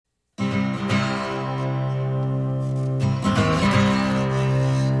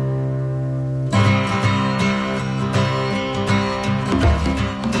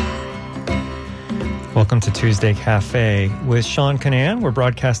Welcome to Tuesday Cafe with Sean Canan. We're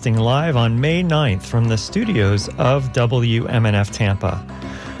broadcasting live on May 9th from the studios of WMNF Tampa.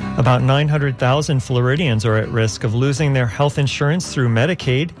 About 900,000 Floridians are at risk of losing their health insurance through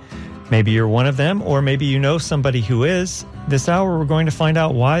Medicaid. Maybe you're one of them, or maybe you know somebody who is. This hour, we're going to find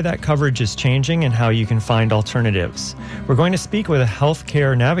out why that coverage is changing and how you can find alternatives. We're going to speak with a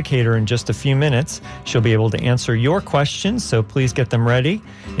healthcare navigator in just a few minutes. She'll be able to answer your questions, so please get them ready.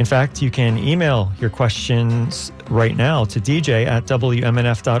 In fact, you can email your questions right now to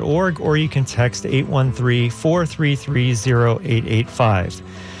dj@wmnf.org, or you can text 813-433-0885.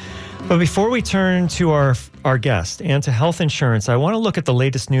 But before we turn to our guest and to health insurance, I want to look at the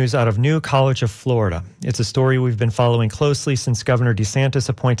latest news out of New College of Florida. It's a story we've been following closely since Governor DeSantis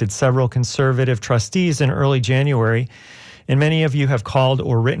appointed several conservative trustees in early January, and many of you have called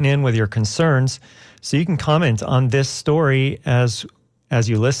or written in with your concerns, so you can comment on this story as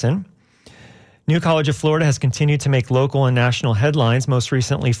you listen. New College of Florida has continued to make local and national headlines. Most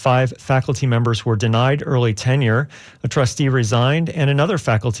recently, 5 faculty members were denied early tenure, a trustee resigned, and another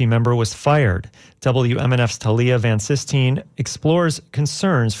faculty member was fired. WMNF's Talia Van Sistine explores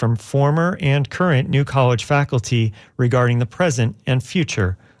concerns from former and current New College faculty regarding the present and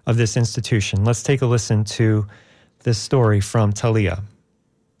future of this institution. Let's take a listen to this story from Talia.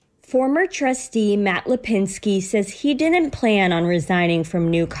 Former trustee Matt Lipinski says he didn't plan on resigning from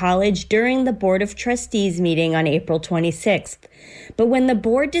New College during the Board of Trustees meeting on April 26th. But when the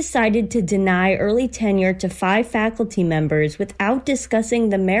board decided to deny early tenure to 5 faculty members without discussing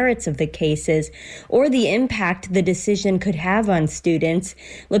the merits of the cases or the impact the decision could have on students,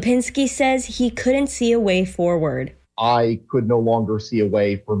 Lipinski says he couldn't see a way forward. I could no longer see a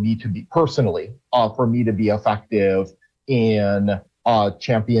way for me to be effective in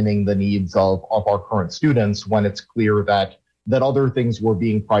championing the needs of our current students when it's clear that other things were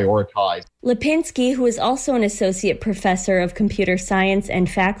being prioritized. Lipinski, who is also an associate professor of computer science and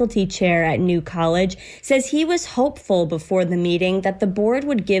faculty chair at New College, says he was hopeful before the meeting that the board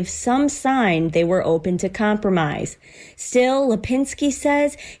would give some sign they were open to compromise. Still, Lipinski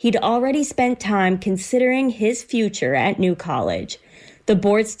says he'd already spent time considering his future at New College. The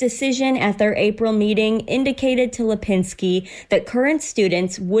board's decision at their April meeting indicated to Lipinski that current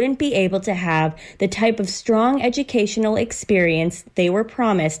students wouldn't be able to have the type of strong educational experience they were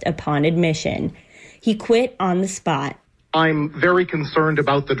promised upon admission. He quit on the spot. I'm very concerned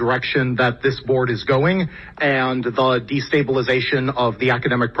about the direction that this board is going and the destabilization of the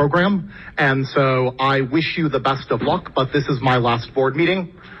academic program. And so I wish you the best of luck, but this is my last board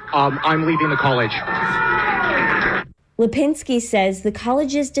meeting. I'm leaving the college. Lipinski says the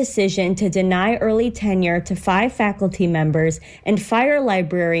college's decision to deny early tenure to 5 faculty members and fire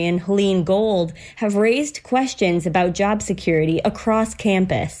librarian Helene Gold have raised questions about job security across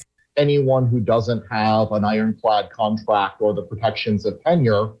campus. Anyone who doesn't have an ironclad contract or the protections of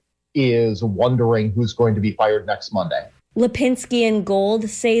tenure is wondering who's going to be fired next Monday. Lipinski and Gold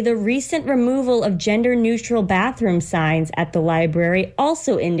say the recent removal of gender-neutral bathroom signs at the library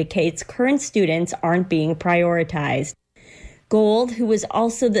also indicates current students aren't being prioritized. Gold, who was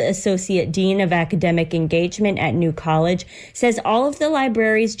also the Associate Dean of Academic Engagement at New College, says all of the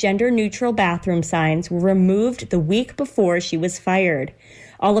library's gender-neutral bathroom signs were removed the week before she was fired.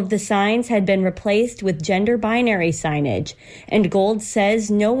 All of the signs had been replaced with gender-binary signage, and Gold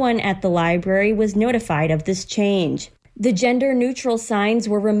says no one at the library was notified of this change. The gender-neutral signs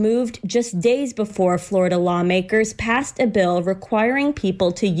were removed just days before Florida lawmakers passed a bill requiring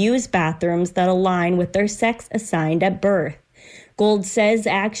people to use bathrooms that align with their sex assigned at birth. Gold says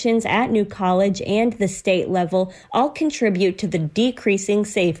actions at New College and the state level all contribute to the decreasing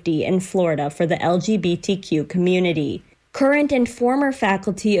safety in Florida for the LGBTQ community. Current and former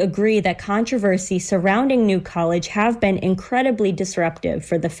faculty agree that controversy surrounding New College have been incredibly disruptive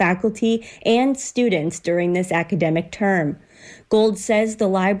for the faculty and students during this academic term. Gold says the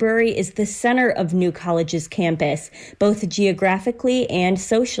library is the center of New College's campus, both geographically and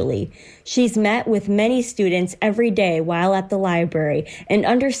socially. She's met with many students every day while at the library and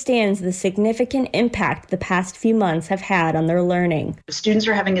understands the significant impact the past few months have had on their learning. Students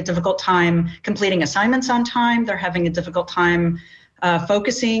are having a difficult time completing assignments on time. They're having a difficult time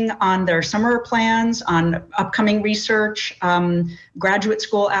focusing on their summer plans, on upcoming research, graduate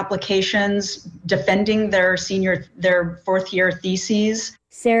school applications, defending their 4th year theses.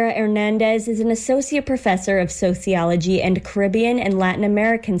 Sarah Hernandez is an associate professor of sociology and Caribbean and Latin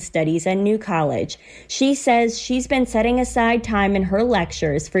American studies at New College. She says she's been setting aside time in her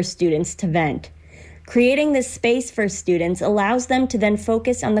lectures for students to vent. Creating this space for students allows them to then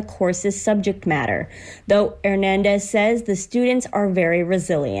focus on the course's subject matter, though Hernandez says the students are very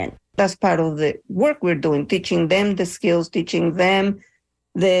resilient. That's part of the work we're doing, teaching them the skills, teaching them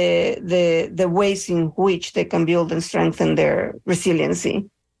the ways in which they can build and strengthen their resiliency.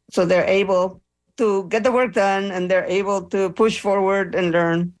 So they're able to get the work done and they're able to push forward and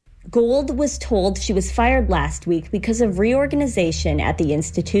learn. Gold was told she was fired last week because of reorganization at the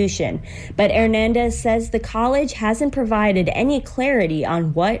institution, but Hernandez says the college hasn't provided any clarity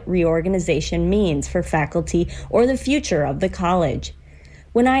on what reorganization means for faculty or the future of the college.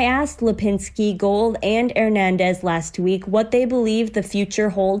 When I asked Lipinski, Gold, and Hernandez last week what they believe the future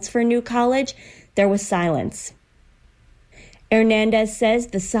holds for New College, there was silence. Hernandez says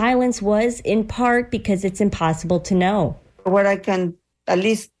the silence was in part because it's impossible to know. What I can, at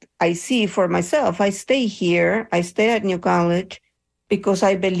least I see for myself, I stay here, I stay at New College because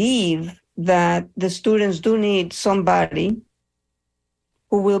I believe that the students do need somebody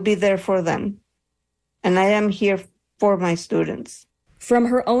who will be there for them. And I am here for my students. From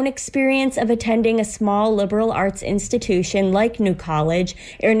her own experience of attending a small liberal arts institution like New College,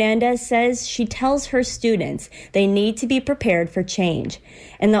 Hernandez says she tells her students they need to be prepared for change.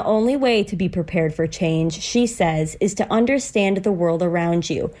 And the only way to be prepared for change, she says, is to understand the world around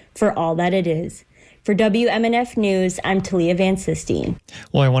you for all that it is. For WMNF News, I'm Talia Van Sistine.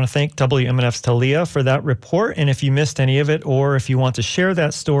 Well, I want to thank WMNF's Talia for that report. And if you missed any of it, or if you want to share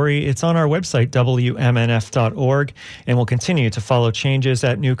that story, it's on our website, WMNF.org. And we'll continue to follow changes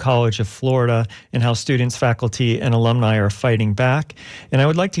at New College of Florida and how students, faculty, and alumni are fighting back. And I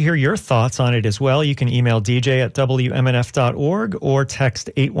would like to hear your thoughts on it as well. You can email DJ at WMNF.org or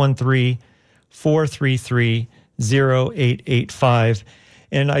text 813-433-0885.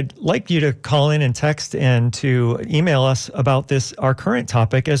 And I'd like you to call in and text and to email us about this, our current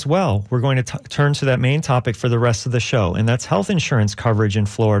topic as well. We're going to turn to that main topic for the rest of the show, and that's health insurance coverage in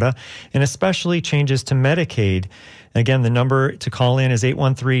Florida, and especially changes to Medicaid. Again, the number to call in is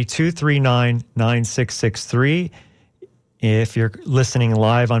 813-239-9663. If you're listening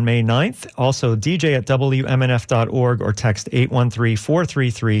live on May 9th, also DJ at WMNF.org or text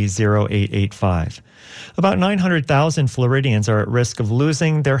 813-433-0885. About 900,000 Floridians are at risk of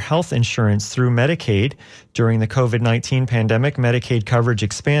losing their health insurance through Medicaid. During the COVID-19 pandemic, Medicaid coverage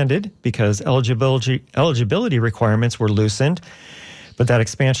expanded because eligibility requirements were loosened. But that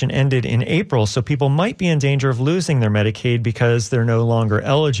expansion ended in April, so people might be in danger of losing their Medicaid because they're no longer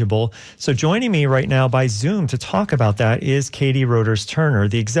eligible. So joining me right now by Zoom to talk about that is Katie Roders-Turner,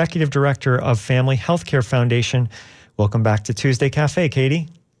 the Executive Director of Family Healthcare Foundation. Welcome back to Tuesday Cafe, Katie.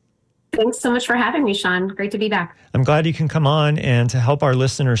 Thanks so much for having me, Sean. Great to be back. I'm glad you can come on and to help our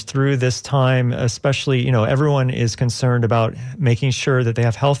listeners through this time, especially, everyone is concerned about making sure that they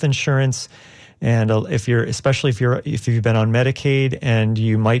have health insurance. And if you've been on Medicaid and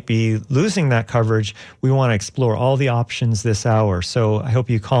you might be losing that coverage, we want to explore all the options this hour. So I hope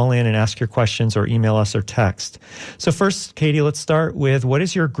you call in and ask your questions or email us or text. So first, Katie, let's start with, what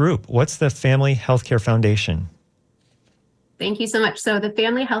is your group? What's the Family Healthcare Foundation? Thank you so much. So the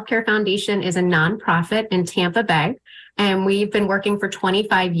Family Healthcare Foundation is a nonprofit in Tampa Bay, and we've been working for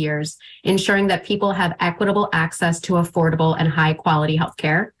 25 years, ensuring that people have equitable access to affordable and high quality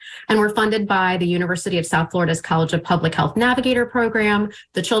healthcare. And we're funded by the University of South Florida's College of Public Health Navigator Program,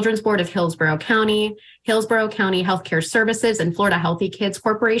 the Children's Board of Hillsborough County Healthcare Services, and Florida Healthy Kids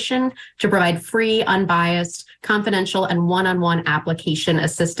Corporation to provide free, unbiased, confidential, and one-on-one application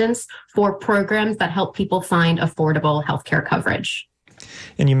assistance for programs that help people find affordable healthcare coverage.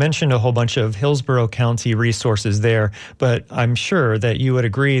 And you mentioned a whole bunch of Hillsborough County resources there, but I'm sure that you would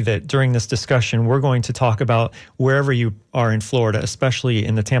agree that during this discussion, we're going to talk about wherever you are in Florida, especially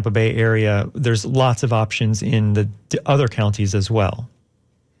in the Tampa Bay area. There's lots of options in the other counties as well.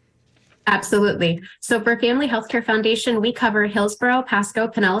 Absolutely. So for Family Healthcare Foundation, we cover Hillsborough, Pasco,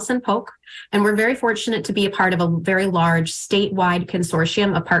 Pinellas, and Polk. And we're very fortunate to be a part of a very large statewide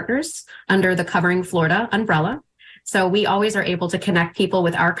consortium of partners under the Covering Florida umbrella. So we always are able to connect people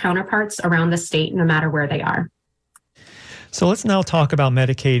with our counterparts around the state, no matter where they are. So let's now talk about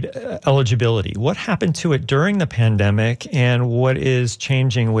Medicaid eligibility. What happened to it during the pandemic and what is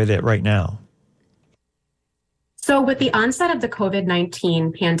changing with it right now? So with the onset of the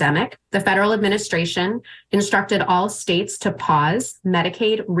COVID-19 pandemic, the federal administration instructed all states to pause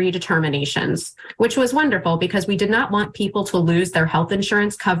Medicaid redeterminations, which was wonderful because we did not want people to lose their health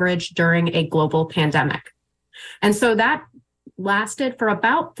insurance coverage during a global pandemic. And so that lasted for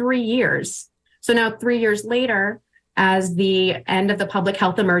about 3 years. So now 3 years later, as the end of the public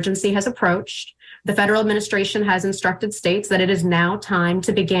health emergency has approached, the federal administration has instructed states that it is now time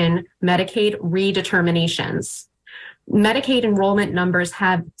to begin Medicaid redeterminations. Medicaid enrollment numbers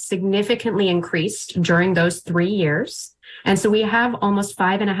have significantly increased during those 3 years. And so we have almost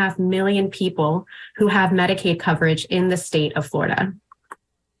 5.5 million people who have Medicaid coverage in the state of Florida.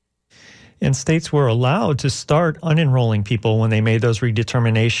 And states were allowed to start unenrolling people when they made those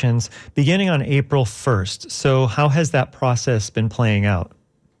redeterminations beginning on April 1st. So how has that process been playing out?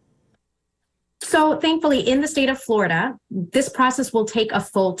 So thankfully, in the state of Florida, this process will take a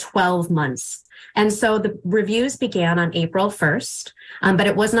full 12 months. And so the reviews began on April 1st, but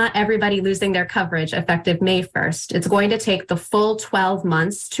it was not everybody losing their coverage effective May 1st. It's going to take the full 12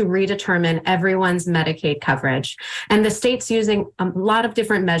 months to redetermine everyone's Medicaid coverage. And the state's using a lot of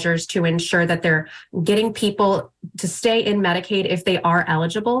different measures to ensure that they're getting people to stay in Medicaid if they are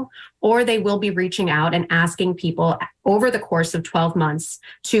eligible, or they will be reaching out and asking people over the course of 12 months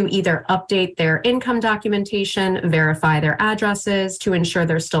to either update their income documentation, verify their addresses to ensure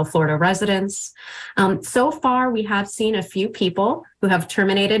they're still Florida residents. So far, we have seen a few people who have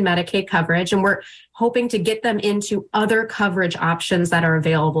terminated Medicaid coverage, and we're hoping to get them into other coverage options that are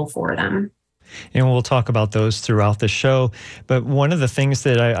available for them. And we'll talk about those throughout the show. But one of the things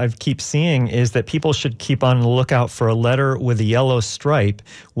that I keep seeing is that people should keep on the lookout for a letter with a yellow stripe.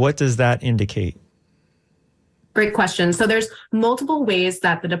 What does that indicate? Great question. So there's multiple ways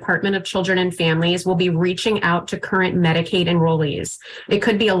that the Department of Children and Families will be reaching out to current Medicaid enrollees. It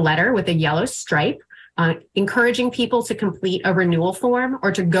could be a letter with a yellow stripe, encouraging people to complete a renewal form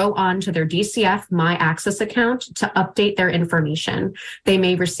or to go on to their DCF My Access account to update their information. They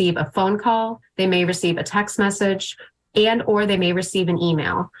may receive a phone call, they may receive a text message, or they may receive an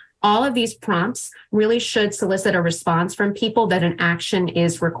email. All of these prompts really should solicit a response from people that an action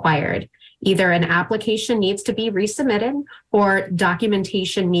is required. Either an application needs to be resubmitted or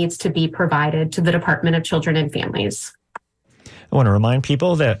documentation needs to be provided to the Department of Children and Families. I want to remind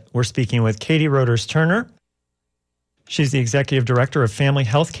people that we're speaking with Katie Roders-Turner. She's the Executive Director of Family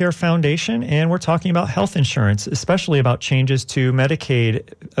Healthcare Foundation, and we're talking about health insurance, especially about changes to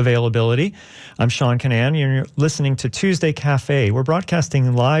Medicaid availability. I'm Sean Canan, and you're listening to Tuesday Cafe. We're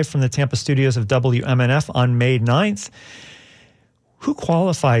broadcasting live from the Tampa studios of WMNF on May 9th. Who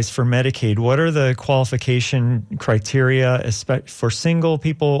qualifies for Medicaid? What are the qualification criteria for single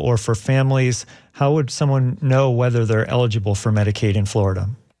people or for families? How would someone know whether they're eligible for Medicaid in Florida?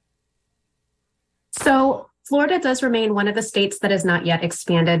 So Florida does remain one of the states that has not yet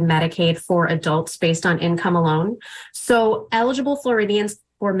expanded Medicaid for adults based on income alone. So eligible Floridians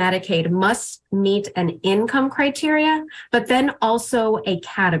for Medicaid must meet an income criteria, but then also a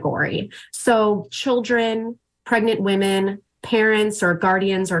category. So children, pregnant women, parents or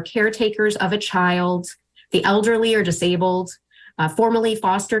guardians or caretakers of a child, the elderly or disabled, formerly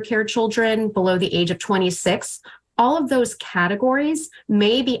foster care children below the age of 26, all of those categories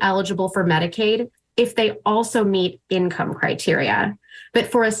may be eligible for Medicaid if they also meet income criteria.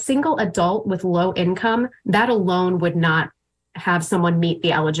 But for a single adult with low income, that alone would not have someone meet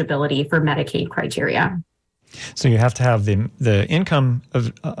the eligibility for Medicaid criteria. So you have to have the income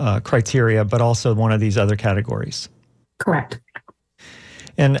of, criteria, but also one of these other categories. Correct.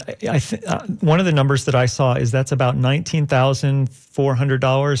 And one of the numbers that I saw is that's about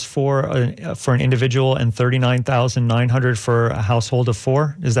 $19,400 for an individual and $39,900 for a household of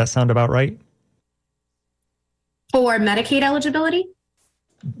four. Does that sound about right? For Medicaid eligibility?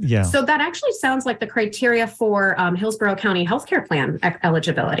 Yeah. So that actually sounds like the criteria for Hillsborough County Healthcare Plan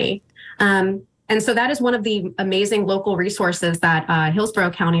eligibility. And so that is one of the amazing local resources that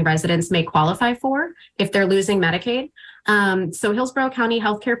Hillsborough County residents may qualify for if they're losing Medicaid. So Hillsborough County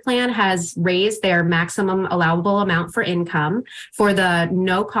Healthcare Plan has raised their maximum allowable amount for income for the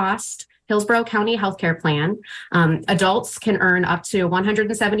no-cost Hillsborough County Healthcare Plan. Adults can earn up to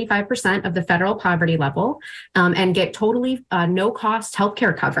 175% of the federal poverty level and get totally no-cost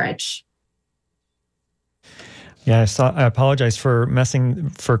healthcare coverage. Yeah, I apologize for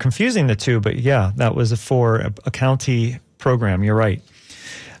confusing the two, but yeah, that was for a county program. You're right.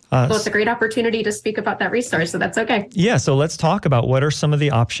 Well, it's a great opportunity to speak about that resource, so that's okay. Yeah, so let's talk about what are some of the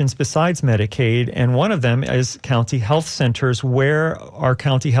options besides Medicaid, and one of them is county health centers. Where are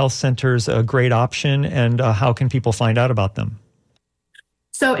county health centers a great option, and how can people find out about them?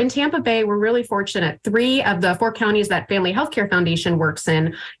 So in Tampa Bay, we're really fortunate. 3 of the 4 counties that Family Healthcare Foundation works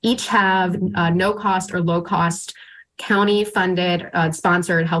in each have no-cost or low-cost county-funded,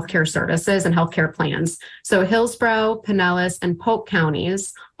 sponsored healthcare services and healthcare plans. So Hillsborough, Pinellas, and Polk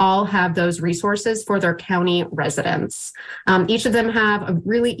counties all have those resources for their county residents. Each of them have a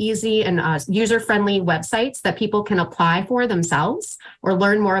really easy and user-friendly websites that people can apply for themselves or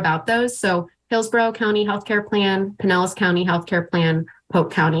learn more about those. So Hillsborough County Healthcare Plan, Pinellas County Healthcare Plan,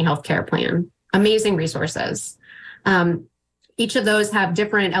 Polk County Healthcare Plan. Amazing resources. Each of those have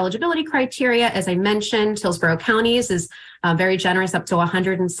different eligibility criteria. As I mentioned, Hillsborough County's is very generous, up to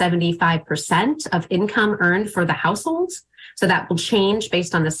 175% of income earned for the household. So that will change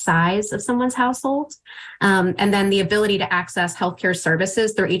based on the size of someone's household. And then the ability to access healthcare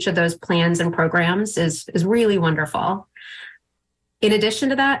services through each of those plans and programs is really wonderful. In addition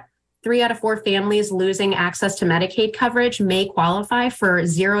to that, 3 out of 4 families losing access to Medicaid coverage may qualify for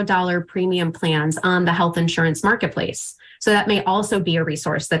 $0 premium plans on the health insurance marketplace. So that may also be a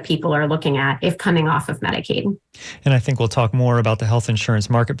resource that people are looking at if coming off of Medicaid. And I think we'll talk more about the health insurance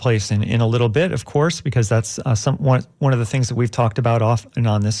marketplace in a little bit, of course, because that's one of the things that we've talked about often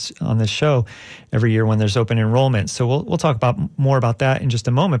on this show every year when there's open enrollment. So we'll talk more about that in just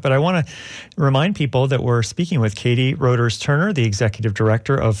a moment. But I want to remind people that we're speaking with Katie Roders-Turner, the Executive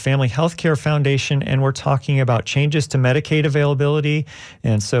Director of Family Healthcare Foundation, and we're talking about changes to Medicaid availability.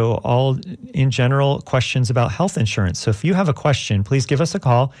 And so all in general questions about health insurance. So if you have a question, please give us a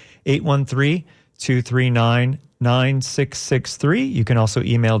call, 813-239-9663. You can also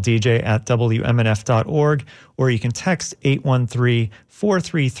email dj@wmnf.org, or you can text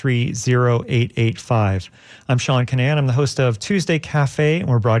 813-433-0885. I'm Sean Canan. I'm the host of Tuesday Cafe, and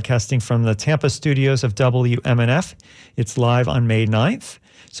we're broadcasting from the Tampa studios of WMNF. It's live on May 9th.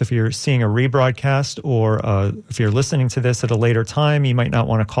 So if you're seeing a rebroadcast or if you're listening to this at a later time, you might not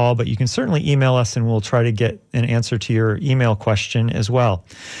want to call, but you can certainly email us and we'll try to get an answer to your email question as well.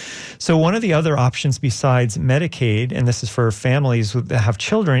 So one of the other options besides Medicaid, and this is for families that have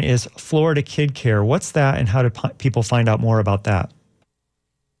children, is Florida Kid Care. What's that, and how do people find out more about that?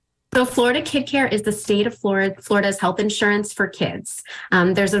 So Florida Kid Care is the state of Florida's health insurance for kids.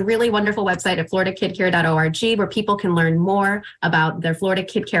 There's a really wonderful website at floridakidcare.org where people can learn more about their Florida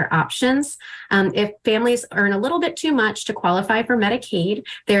Kid Care options. If families earn a little bit too much to qualify for Medicaid,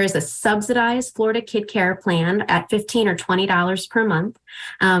 there is a subsidized Florida Kid Care plan at $15 or $20 per month.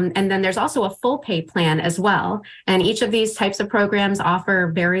 And then there's also a full pay plan as well. And each of these types of programs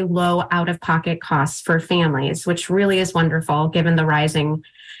offer very low out-of-pocket costs for families, which really is wonderful given the rising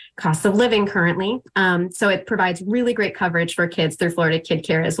cost of living currently. So it provides really great coverage for kids through Florida Kid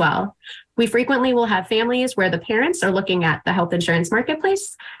Care as well. We frequently will have families where the parents are looking at the health insurance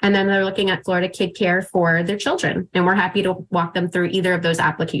marketplace, and then they're looking at Florida Kid Care for their children. And we're happy to walk them through either of those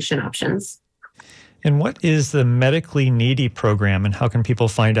application options. And what is the medically needy program, and how can people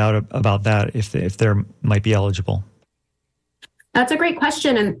find out about that if they might be eligible? That's a great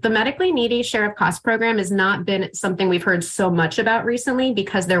question. And the medically needy share of cost program has not been something we've heard so much about recently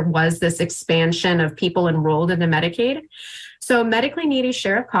because there was this expansion of people enrolled into Medicaid. So medically needy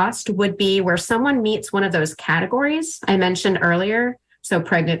share of cost would be where someone meets one of those categories I mentioned earlier. So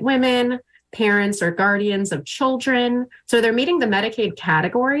pregnant women, parents or guardians of children. So they're meeting the Medicaid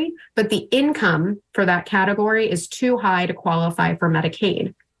category, but the income for that category is too high to qualify for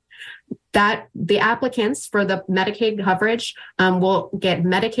Medicaid. That the applicants for the Medicaid coverage will get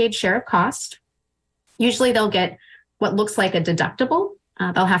Medicaid share of cost. Usually they'll get what looks like a deductible.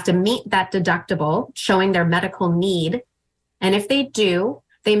 They'll have to meet that deductible, showing their medical need. And if they do,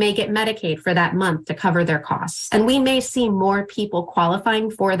 they may get Medicaid for that month to cover their costs. And we may see more people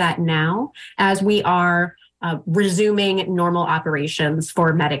qualifying for that now as we are resuming normal operations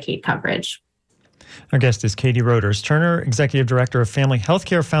for Medicaid coverage. Our guest is Katie Roders-Turner, Executive Director of Family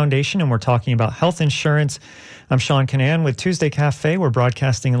Healthcare Foundation, and we're talking about health insurance. I'm Sean Canan with Tuesday Cafe. We're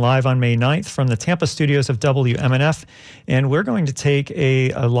broadcasting live on May 9th from the Tampa studios of WMNF, and we're going to take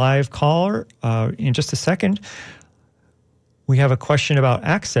a live caller in just a second. We have a question about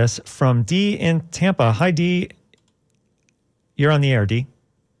access from Dee in Tampa. Hi, Dee. You're on the air, Dee.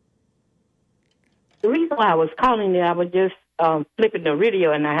 The reason why I was calling you, I was just flipping the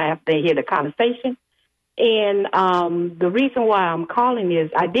radio and I have to hear the conversation. And the reason why I'm calling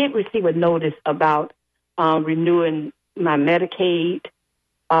is I did receive a notice about renewing my Medicaid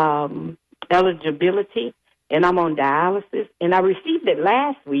eligibility, and I'm on dialysis. And I received it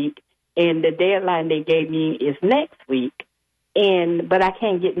last week, and the deadline they gave me is next week. But I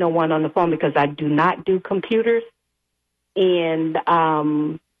can't get no one on the phone because I do not do computers. And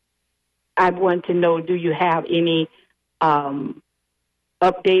I want to know, do you have any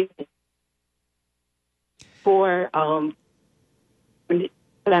updates for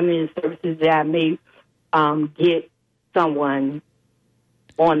services that I may get someone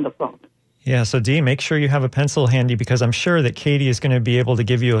on the phone? Yeah, so Dee, make sure you have a pencil handy because I'm sure that Katie is going to be able to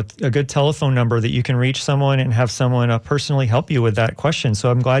give you a good telephone number that you can reach someone and have someone personally help you with that question.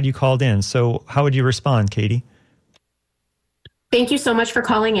 So I'm glad you called in. So how would you respond, Katie? Thank you so much for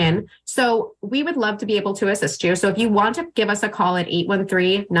calling in. So we would love to be able to assist you. So if you want to give us a call at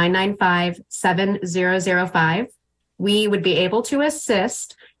 813-995-7005, we would be able to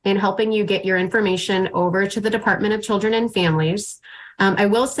assist in helping you get your information over to the Department of Children and Families. I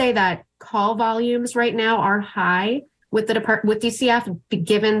will say that call volumes right now are high with DCF,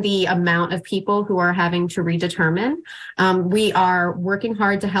 given the amount of people who are having to redetermine. We are working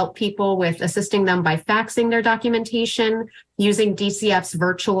hard to help people with assisting them by faxing their documentation, using DCF's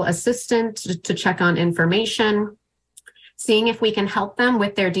virtual assistant to check on information, seeing if we can help them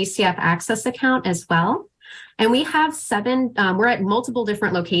with their DCF Access account as well. And we have we're at multiple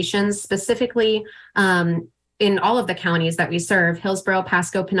different locations, specifically in all of the counties that we serve: Hillsborough,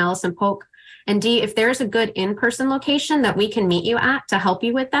 Pasco, Pinellas, and Polk. And Dee, if there's a good in-person location that we can meet you at to help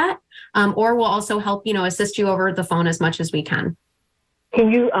you with that, or we'll also help, assist you over the phone as much as we can.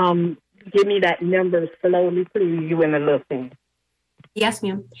 Can you give me that number slowly, please? You in the listing. Yes,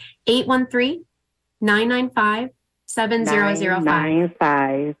 ma'am. 813-995-7005.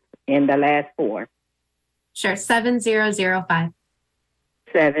 995 and the last four. Sure, 7005.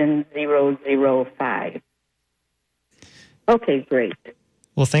 7005. Okay, great.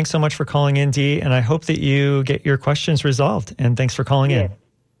 Well, thanks so much for calling in, Dee, and I hope that you get your questions resolved. And thanks for calling in.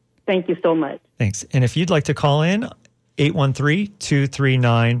 Thank you so much. Thanks. And if you'd like to call in,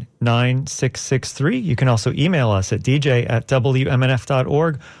 813-239-9663. You can also email us at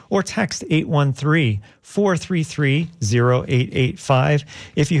dj@wmnf.org or text 813-433-0885.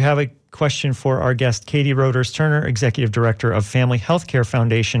 If you have a question for our guest, Katie Roders-Turner, Executive Director of Family Healthcare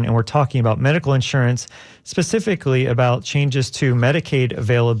Foundation, and we're talking about medical insurance, specifically about changes to Medicaid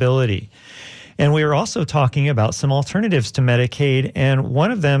availability. And we are also talking about some alternatives to Medicaid, and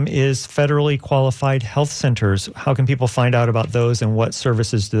one of them is federally qualified health centers. How can people find out about those, and what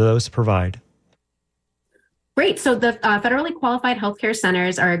services do those provide? Great. So the federally qualified healthcare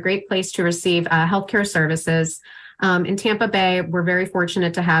centers are a great place to receive healthcare services. In Tampa Bay, we're very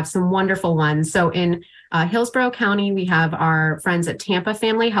fortunate to have some wonderful ones. So in Hillsborough County, we have our friends at Tampa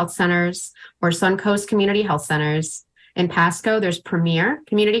Family Health Centers or Suncoast Community Health Centers. In Pasco, there's Premier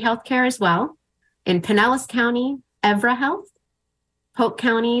Community Healthcare as well. In Pinellas County, Evra Health. Polk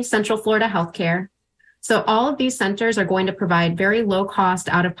County, Central Florida Healthcare. So all of these centers are going to provide very low-cost,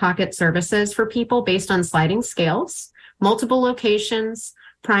 out-of-pocket services for people based on sliding scales, multiple locations,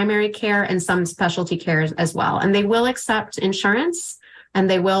 primary care, and some specialty care as well. And they will accept insurance, and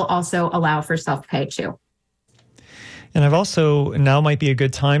they will also allow for self-pay too. And now might be a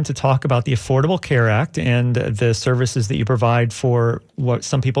good time to talk about the Affordable Care Act and the services that you provide for what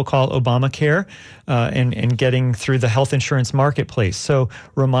some people call Obamacare and getting through the health insurance marketplace. So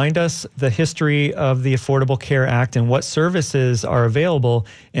remind us the history of the Affordable Care Act and what services are available,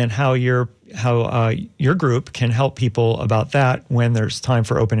 and how your group can help people about that when there's time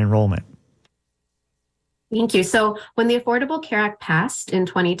for open enrollment. Thank you. So when the Affordable Care Act passed in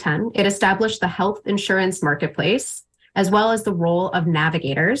 2010, it established the health insurance marketplace, as well as the role of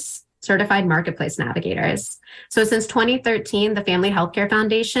navigators, certified marketplace navigators. So since 2013, the Family Healthcare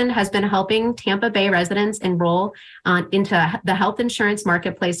Foundation has been helping Tampa Bay residents enroll into the health insurance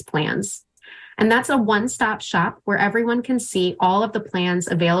marketplace plans. And that's a one-stop shop where everyone can see all of the plans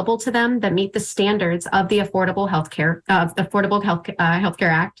available to them that meet the standards of the Affordable Healthcare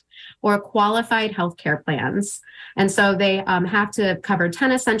Act, or qualified healthcare plans. And so they have to cover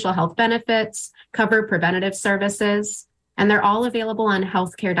 10 essential health benefits, cover preventative services, and they're all available on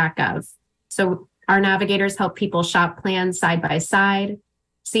healthcare.gov. So our navigators help people shop plans side by side,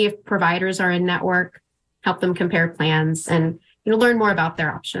 see if providers are in network, help them compare plans, and learn more about their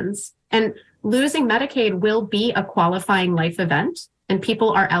options. And losing Medicaid will be a qualifying life event, and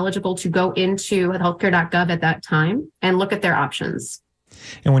people are eligible to go into healthcare.gov at that time and look at their options.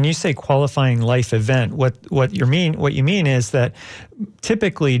 And when you say qualifying life event, what you mean is that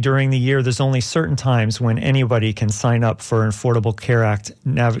typically during the year, there's only certain times when anybody can sign up for an Affordable Care Act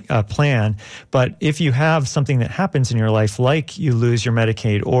plan. But if you have something that happens in your life, like you lose your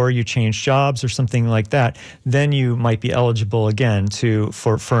Medicaid or you change jobs or something like that, then you might be eligible again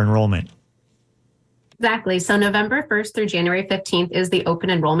for enrollment. Exactly. So November 1st through January 15th is the open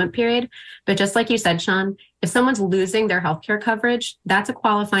enrollment period. But just like you said, Sean, if someone's losing their healthcare coverage, that's a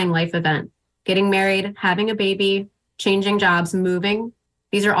qualifying life event. Getting married, having a baby, changing jobs, moving.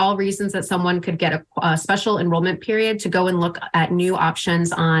 These are all reasons that someone could get a special enrollment period to go and look at new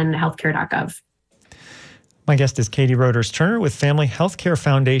options on healthcare.gov. My guest is Katie Roders-Turner with Family Healthcare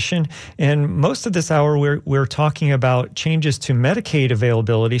Foundation, and most of this hour we're talking about changes to Medicaid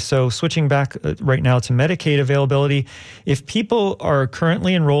availability. So switching back right now to Medicaid availability, if people are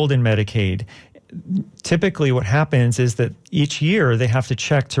currently enrolled in Medicaid, typically what happens is that each year they have to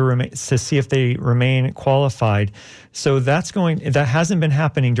check to see if they remain qualified. So that hasn't been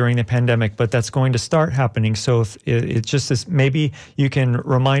happening during the pandemic, but that's going to start happening. So if it just is, maybe you can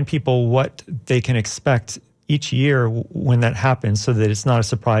remind people what they can expect each year when that happens, so that it's not a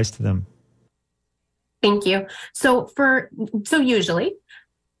surprise to them. Thank you. So usually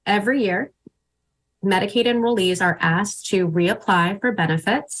every year, Medicaid enrollees are asked to reapply for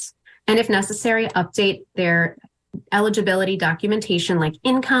benefits, and if necessary, update their eligibility documentation like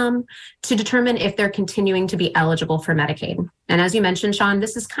income to determine if they're continuing to be eligible for Medicaid. And as you mentioned, Sean,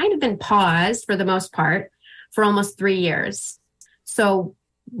 this has kind of been paused for the most part for almost 3 years. So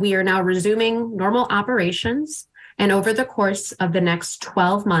we are now resuming normal operations, and over the course of the next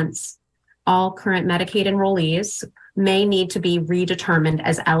 12 months, all current Medicaid enrollees may need to be redetermined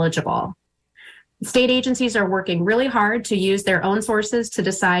as eligible. State agencies are working really hard to use their own sources to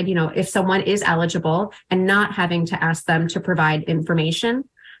decide, if someone is eligible, and not having to ask them to provide information,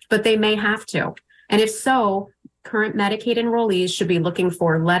 but they may have to. And if so, current Medicaid enrollees should be looking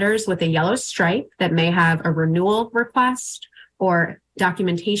for letters with a yellow stripe that may have a renewal request or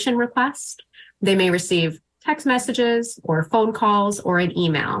documentation request. They may receive text messages or phone calls or an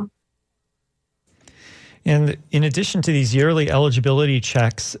email. And in addition to these yearly eligibility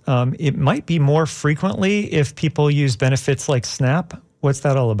checks, it might be more frequently if people use benefits like SNAP. What's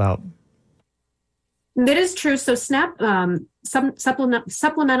that all about? That is true. So SNAP,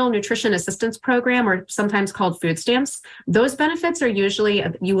 Supplemental Nutrition Assistance Program, or sometimes called food stamps, those benefits are usually,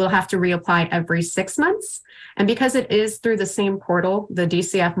 you will have to reapply every 6 months. And because it is through the same portal, the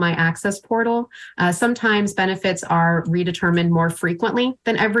DCF My Access portal, sometimes benefits are redetermined more frequently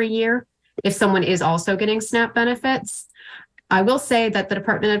than every year if someone is also getting SNAP benefits. I will say that the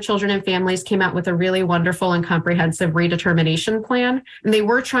Department of Children and Families came out with a really wonderful and comprehensive redetermination plan, and they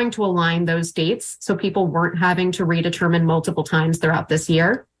were trying to align those dates so people weren't having to redetermine multiple times throughout this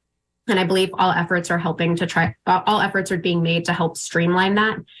year. And I believe all efforts are being made to help streamline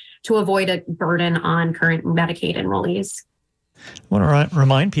that to avoid a burden on current Medicaid enrollees. I want to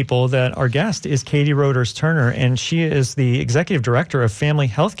remind people that our guest is Katie Roders-Turner, and she is the Executive Director of Family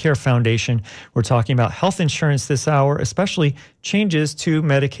Healthcare Foundation. We're talking about health insurance this hour, especially changes to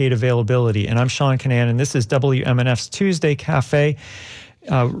Medicaid availability. And I'm Sean Canan, and this is WMNF's Tuesday Cafe.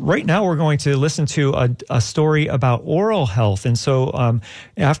 Right now, we're going to listen to a story about oral health. And so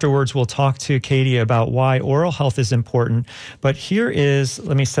afterwards, we'll talk to Katie about why oral health is important. But here is,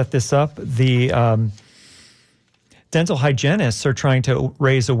 let me set this up, the dental hygienists are trying to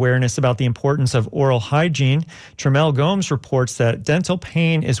raise awareness about the importance of oral hygiene. Tremel Gomes reports that dental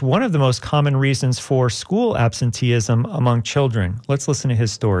pain is one of the most common reasons for school absenteeism among children. Let's listen to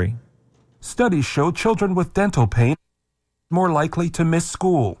his story. Studies show children with dental pain more likely to miss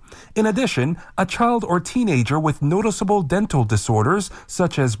school. In addition, a child or teenager with noticeable dental disorders,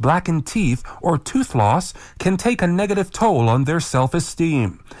 such as blackened teeth or tooth loss, can take a negative toll on their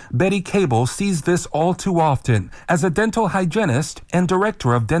self-esteem. Betty Cable sees this all too often as a dental hygienist and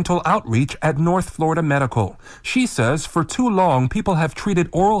director of dental outreach at North Florida Medical. She says for too long, people have treated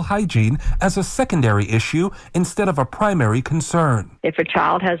oral hygiene as a secondary issue instead of a primary concern. If a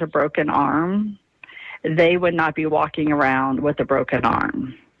child has a broken arm, they would not be walking around with a broken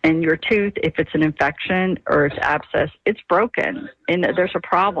arm. And your tooth, if it's an infection or it's abscess, it's broken and there's a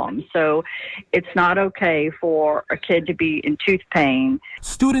problem. So it's not okay for a kid to be in tooth pain.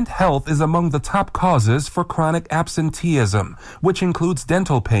 Student health is among the top causes for chronic absenteeism, which includes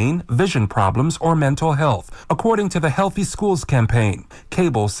dental pain, vision problems, or mental health, according to the Healthy Schools campaign.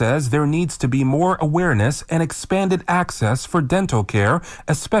 Cable says there needs to be more awareness and expanded access for dental care,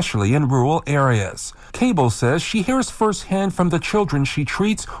 especially in rural areas. Cable says she hears firsthand from the children she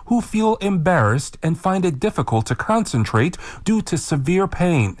treats who feel embarrassed and find it difficult to concentrate due to severe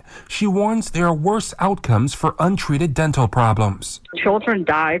pain. She warns there are worse outcomes for untreated dental problems. Children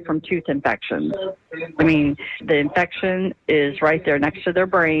die from tooth infections. I mean, the infection is right there next to their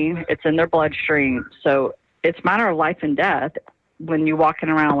brain. It's in their bloodstream. So it's a matter of life and death when you're walking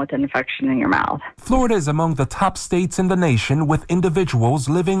around with an infection in your mouth. Florida is among the top states in the nation with individuals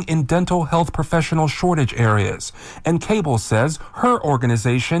living in dental health professional shortage areas. And Cable says her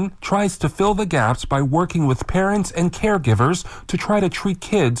organization tries to fill the gaps by working with parents and caregivers to try to treat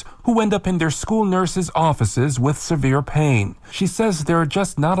kids who end up in their school nurses' offices with severe pain. She says there are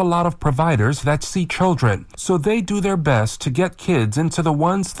just not a lot of providers that see children, so they do their best to get kids into the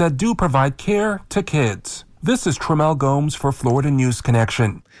ones that do provide care to kids. This is Tremel Gomes for Florida News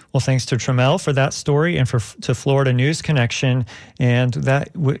Connection. Well, thanks to Tremel for that story and to Florida News Connection. And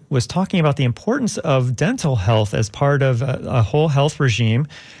that was talking about the importance of dental health as part of a whole health regime.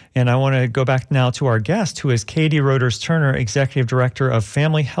 And I want to go back now to our guest, who is Katie Roders-Turner, Executive Director of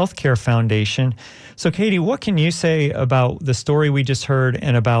Family Healthcare Foundation. So, Katie, what can you say about the story we just heard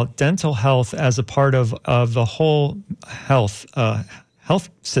and about dental health as a part of the whole health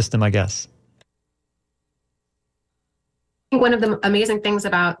system, I guess? One of the amazing things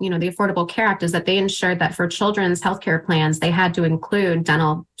about, the Affordable Care Act is that they ensured that for children's healthcare plans, they had to include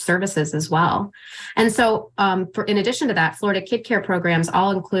dental services as well. And so in addition to that, Florida Kid Care programs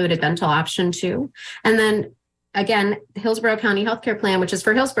all include a dental option too. And then again, Hillsborough County Healthcare Plan, which is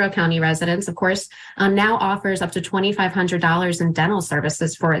for Hillsborough County residents, of course, now offers up to $2,500 in dental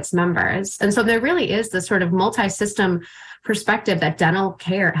services for its members. And so there really is this sort of multi-system perspective that dental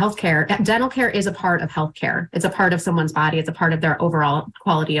care is a part of healthcare. It's a part of someone's body. It's a part of their overall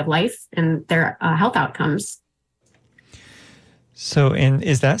quality of life and their health outcomes. So, and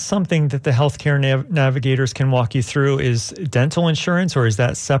is that something that the healthcare navigators can walk you through? Is dental insurance, or is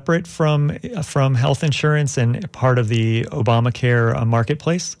that separate from health insurance and part of the Obamacare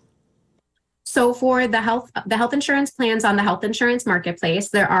marketplace? So for the health insurance plans on the health insurance marketplace,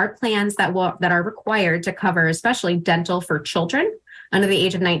 there are plans that are required to cover especially dental for children under the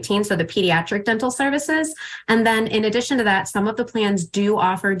age of 19, so the pediatric dental services. And then in addition to that, some of the plans do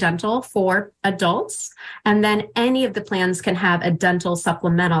offer dental for adults. And then any of the plans can have a dental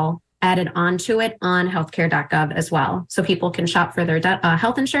supplemental added onto it on healthcare.gov as well. So people can shop for their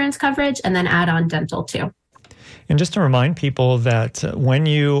health insurance coverage and then add on dental too. And just to remind people that when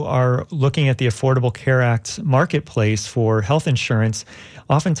you are looking at the Affordable Care Act marketplace for health insurance,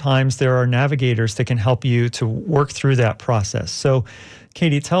 oftentimes there are navigators that can help you to work through that process. So,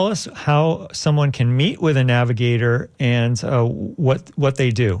 Katie, tell us how someone can meet with a navigator and what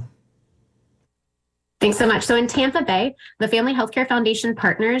they do. Thanks so much. So in Tampa Bay, the Family Healthcare Foundation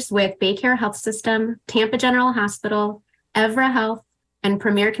partners with Baycare Health System, Tampa General Hospital, Evra Health, and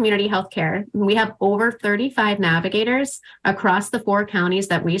Premier Community Healthcare. We have over 35 navigators across the 4 counties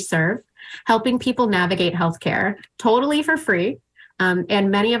that we serve, helping people navigate healthcare totally for free.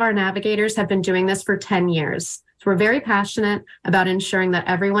 And many of our navigators have been doing this for 10 years. So we're very passionate about ensuring that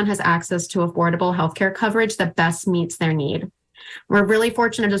everyone has access to affordable healthcare coverage that best meets their need. We're really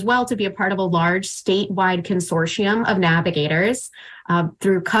fortunate as well to be a part of a large statewide consortium of navigators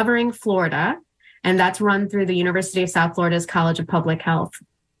through Covering Florida, and that's run through the University of South Florida's College of Public Health.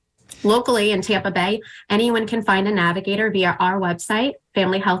 Locally in Tampa Bay, anyone can find a navigator via our website,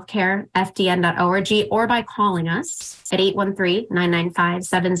 familyhealthcarefdn.org, or by calling us at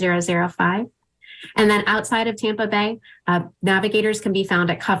 813-995-7005. And then outside of Tampa Bay, navigators can be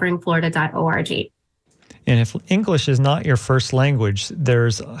found at coveringflorida.org. And if English is not your first language,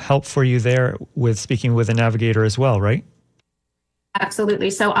 there's help for you there with speaking with a navigator as well, right? Absolutely.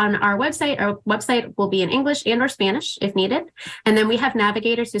 So on our website will be in English and or Spanish if needed. And then we have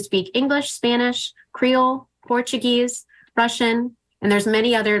navigators who speak English, Spanish, Creole, Portuguese, Russian, and there's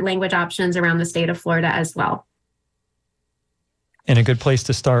many other language options around the state of Florida as well. And a good place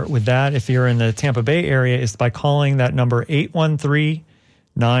to start with that, if you're in the Tampa Bay area, is by calling that number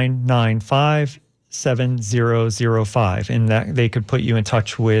 813-995-7005. And that they could put you in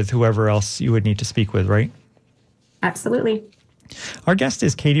touch with whoever else you would need to speak with, right? Absolutely. Our guest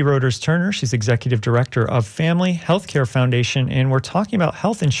is Katie Roders-Turner. She's Executive Director of Family Healthcare Foundation, and we're talking about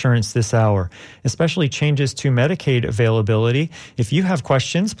health insurance this hour, especially changes to Medicaid availability. If you have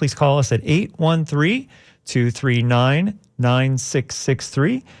questions, please call us at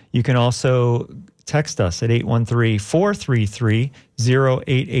 813-239-9663. You can also text us at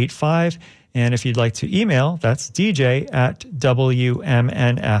 813-433-0885. And if you'd like to email, that's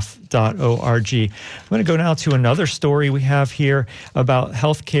dj@wmnf.org. I'm going to go now to another story we have here about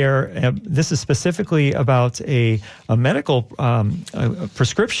healthcare. This is specifically about a medical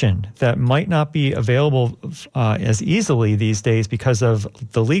prescription that might not be available as easily these days because of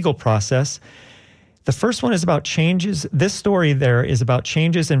the legal process. The first one is about changes. This story there is about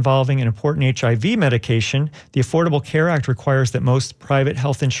changes involving an important HIV medication. The Affordable Care Act requires that most private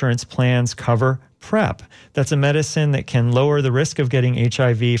health insurance plans cover PrEP. That's a medicine that can lower the risk of getting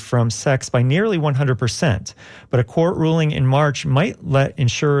HIV from sex by nearly 100%. But a court ruling in March might let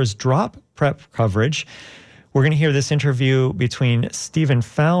insurers drop PrEP coverage. We're going to hear this interview between Stephen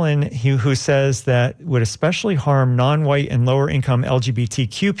Fallon, who says that would especially harm non-white and lower-income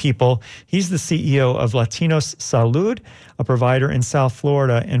LGBTQ people. He's the CEO of Latinos Salud, a provider in South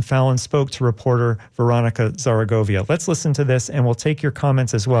Florida, and Fallon spoke to reporter Veronica Zaragovia. Let's listen to this, and we'll take your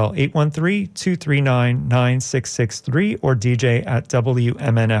comments as well. 813-239-9663 or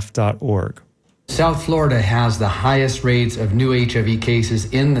dj@wmnf.org. South Florida has the highest rates of new HIV cases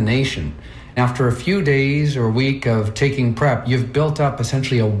in the nation. After a few days or a week of taking PrEP, you've built up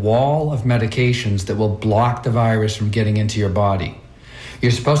essentially a wall of medications that will block the virus from getting into your body.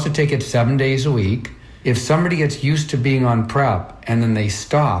 You're supposed to take it 7 days a week. If somebody gets used to being on PrEP and then they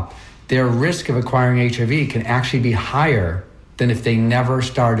stop, their risk of acquiring HIV can actually be higher than if they never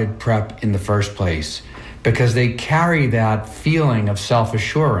started PrEP in the first place, because they carry that feeling of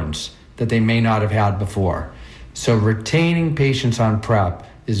self-assurance that they may not have had before. So retaining patients on PrEP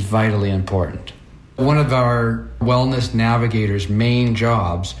is vitally important. One of our wellness navigators' main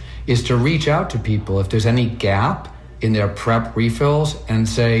jobs is to reach out to people if there's any gap in their PrEP refills and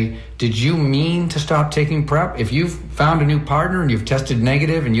say, did you mean to stop taking PrEP? If you've found a new partner and you've tested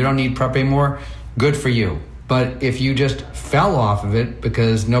negative and you don't need PrEP anymore, good for you. But if you just fell off of it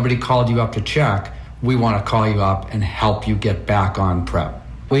because nobody called you up to check, we want to call you up and help you get back on PrEP.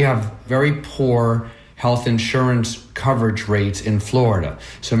 We have very poor health insurance coverage rates in Florida.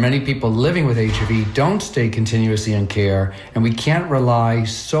 So many people living with HIV don't stay continuously in care, and we can't rely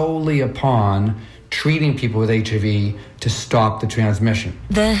solely upon treating people with HIV to stop the transmission.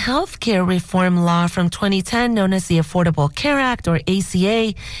 The healthcare reform law from 2010, known as the Affordable Care Act, or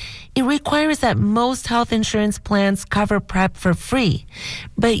ACA, it requires that most health insurance plans cover PrEP for free.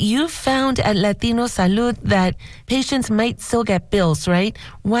 But you found at Latino Salud that patients might still get bills, right?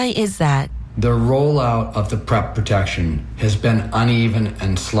 Why is that? The rollout of the PrEP protection has been uneven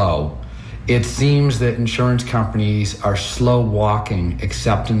and slow. It seems that insurance companies are slow walking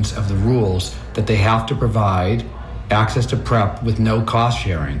acceptance of the rules that they have to provide access to PrEP with no cost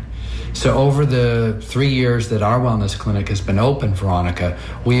sharing. So over the 3 years that our wellness clinic has been open, Veronica,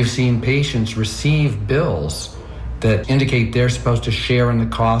 we've seen patients receive bills that indicate they're supposed to share in the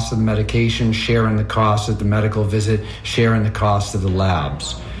cost of the medication, share in the cost of the medical visit, share in the cost of the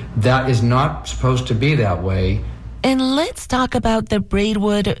labs. That is not supposed to be that way. And let's talk about the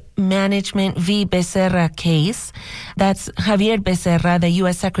Braidwood Management v. Becerra case. That's Javier Becerra, the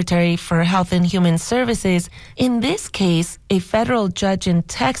U.S. Secretary for Health and Human Services. In this case, a federal judge in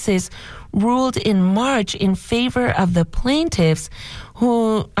Texas ruled in March in favor of the plaintiffs,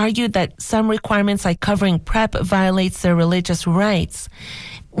 who argued that some requirements like covering PrEP violates their religious rights.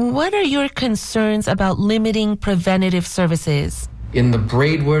 What are your concerns about limiting preventative services? In the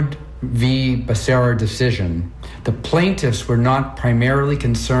Braidwood v. Becerra decision, the plaintiffs were not primarily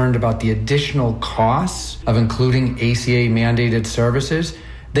concerned about the additional costs of including ACA-mandated services.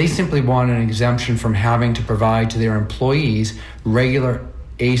 They simply wanted an exemption from having to provide to their employees regular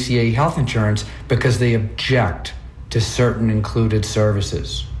ACA health insurance because they object to certain included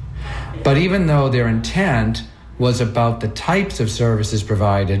services. But even though their intent was about the types of services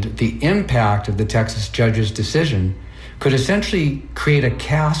provided, the impact of the Texas judge's decision could essentially create a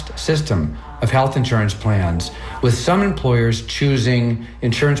caste system of health insurance plans, with some employers choosing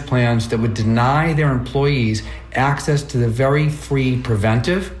insurance plans that would deny their employees access to the very free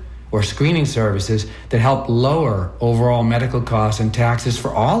preventive or screening services that help lower overall medical costs and taxes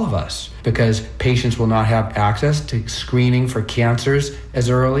for all of us, because patients will not have access to screening for cancers as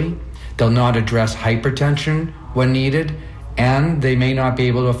early, they'll not address hypertension when needed, and they may not be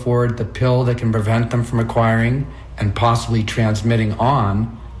able to afford the pill that can prevent them from acquiring and possibly transmitting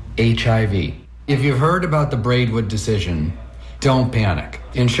on HIV. If you've heard about the Braidwood decision, don't panic.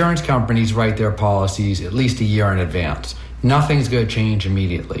 Insurance companies write their policies at least a year in advance. Nothing's going to change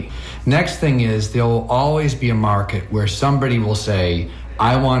immediately. Next thing is, there will always be a market where somebody will say,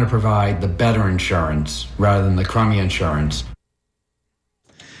 I want to provide the better insurance rather than the crummy insurance.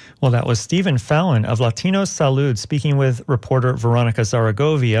 Well, that was Stephen Fallon of Latinos Salud speaking with reporter Veronica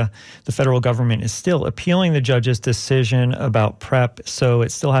Zaragovia. The federal government is still appealing the judge's decision about PrEP, so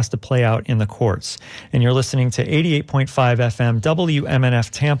it still has to play out in the courts. And you're listening to 88.5 FM WMNF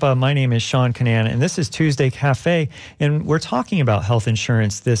Tampa. My name is Sean Canan, and this is Tuesday Cafe, and we're talking about health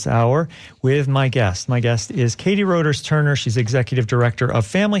insurance this hour with my guest. My guest is Katie Roders-Turner. She's Executive Director of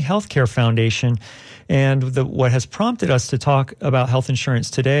Family Healthcare Foundation. And what has prompted us to talk about health insurance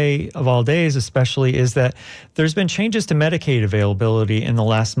today, of all days especially, is that there's been changes to Medicaid availability in the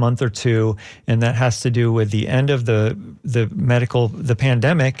last month or two, and that has to do with the end of the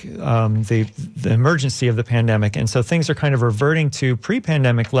pandemic, the emergency of the pandemic. And so things are kind of reverting to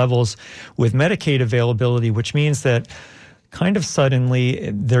pre-pandemic levels with Medicaid availability, which means that kind of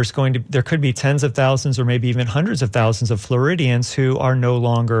suddenly there could be tens of thousands or maybe even hundreds of thousands of Floridians who are no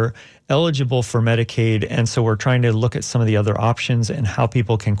longer eligible for Medicaid. And so we're trying to look at some of the other options and how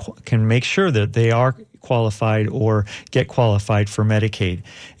people can make sure that they are qualified or get qualified for Medicaid.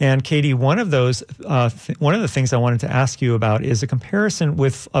 And Katie, one of the things I wanted to ask you about is a comparison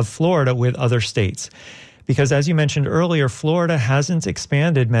of Florida with other states. Because as you mentioned earlier, Florida hasn't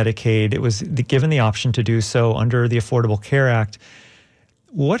expanded Medicaid. It was given the option to do so under the Affordable Care Act.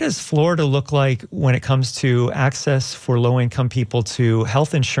 What does Florida look like when it comes to access for low-income people to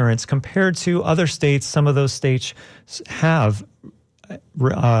health insurance compared to other states? Some of those states have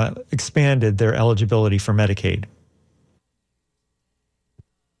expanded their eligibility for Medicaid.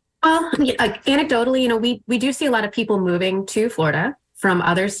 Well, anecdotally, we do see a lot of people moving to Florida from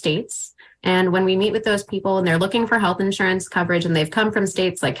other states. And when we meet with those people and they're looking for health insurance coverage and they've come from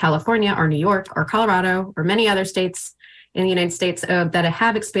states like California or New York or Colorado or many other states in the United States that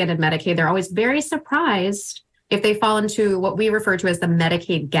have expanded Medicaid, they're always very surprised if they fall into what we refer to as the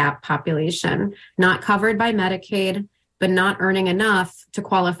Medicaid gap population, not covered by Medicaid, but not earning enough to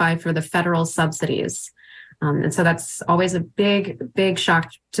qualify for the federal subsidies. And so that's always a big, big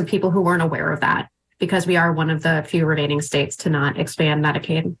shock to people who weren't aware of that, because we are one of the few remaining states to not expand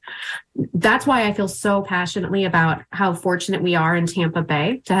Medicaid. That's why I feel so passionately about how fortunate we are in Tampa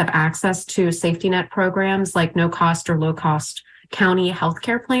Bay to have access to safety net programs like no-cost or low-cost county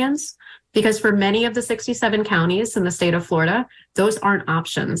healthcare plans, because for many of the 67 counties in the state of Florida, those aren't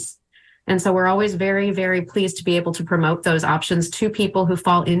options. And so we're always very, very pleased to be able to promote those options to people who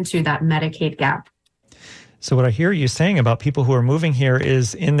fall into that Medicaid gap. So what I hear you saying about people who are moving here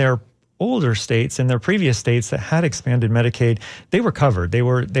is in their older states, in their previous states that had expanded Medicaid, they were covered.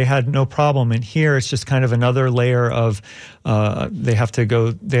 They had no problem. And here it's just kind of another layer of they have to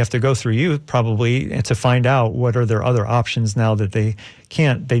go through you probably to find out what are their other options now that they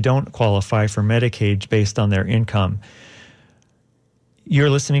don't qualify for Medicaid based on their income.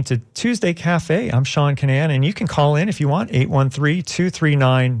 You're listening to Tuesday Cafe. I'm Sean Canan, and you can call in if you want,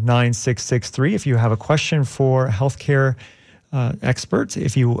 813-239-9663 if you have a question for healthcare experts.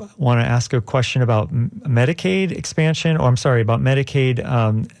 If you want to ask a question about Medicaid expansion, about Medicaid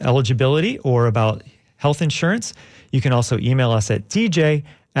eligibility or about health insurance, you can also email us at dj@wmnf.org.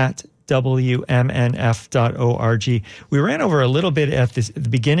 We ran over a little bit at the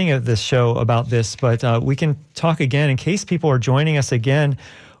beginning of this show about this, but we can talk again in case people are joining us again.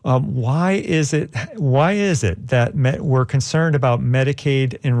 Why is it that we're concerned about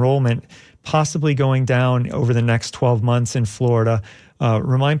Medicaid enrollment possibly going down over the next 12 months in Florida?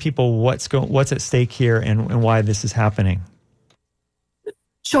 Remind people what's at stake here and why this is happening.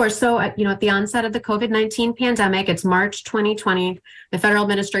 Sure. So, at the onset of the COVID-19 pandemic, it's March 2020, the federal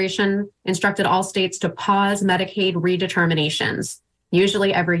administration instructed all states to pause Medicaid redeterminations.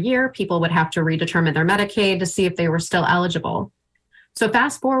 Usually every year, people would have to redetermine their Medicaid to see if they were still eligible. So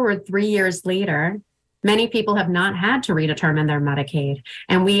fast forward 3 years later, many people have not had to redetermine their Medicaid.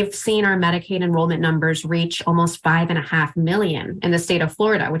 And we've seen our Medicaid enrollment numbers reach almost 5.5 million in the state of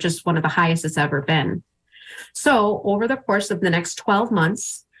Florida, which is one of the highest it's ever been. So over the course of the next 12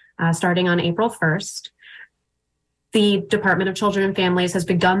 months, starting on April 1st, the Department of Children and Families has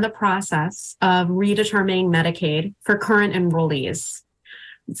begun the process of redetermining Medicaid for current enrollees.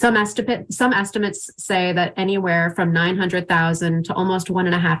 Some estimates say that anywhere from 900,000 to almost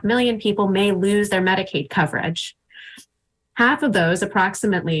 1.5 million people may lose their Medicaid coverage. Half of those,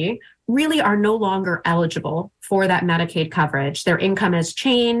 approximately, really are no longer eligible for that Medicaid coverage. Their income has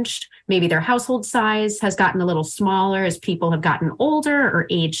changed. Maybe their household size has gotten a little smaller as people have gotten older or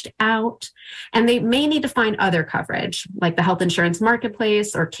aged out. And they may need to find other coverage, like the health insurance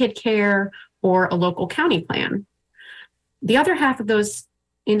marketplace or kid care or a local county plan. The other half of those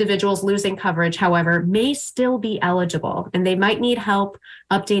individuals losing coverage, however, may still be eligible, and they might need help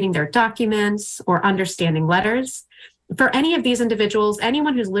updating their documents or understanding letters. For any of these individuals,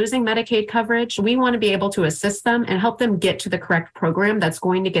 anyone who's losing Medicaid coverage, we want to be able to assist them and help them get to the correct program that's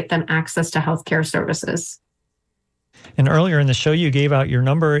going to get them access to healthcare services. And earlier in the show, you gave out your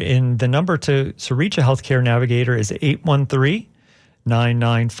number, and the number to reach a healthcare navigator is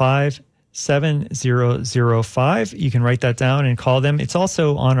 813-995 7005. You can write that down and call them. It's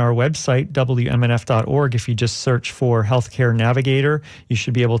also on our website, WMNF.org. If you just search for Healthcare Navigator, you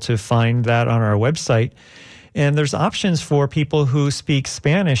should be able to find that on our website. And there's options for people who speak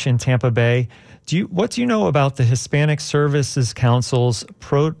Spanish in Tampa Bay. What do you know about the Hispanic Services Council's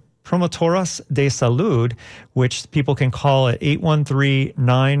Promotoras de Salud, which people can call at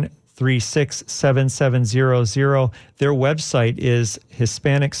 813-936-7700. Their website is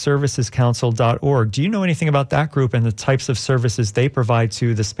HispanicServicesCouncil.org. Do you know anything about that group and the types of services they provide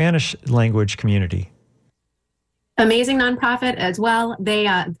to the Spanish language community? Amazing nonprofit as well. They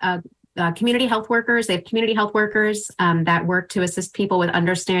community health workers. They have community health workers that work to assist people with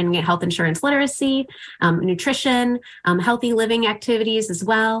understanding health insurance literacy, nutrition, healthy living activities as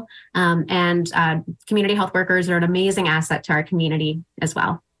well. And community health workers are an amazing asset to our community as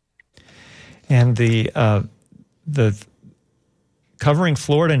well. And the Covering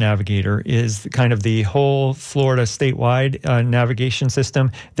Florida Navigator is kind of the whole Florida statewide navigation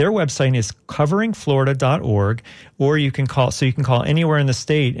system. Their website is coveringflorida.org, or you can call anywhere in the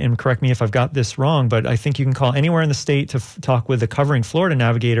state, and correct me if I've got this wrong, but I think you can call anywhere in the state to talk with the Covering Florida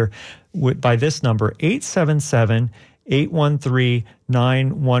Navigator by this number,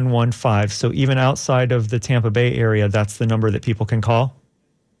 877-813-9115. So even outside of the Tampa Bay area, that's the number that people can call.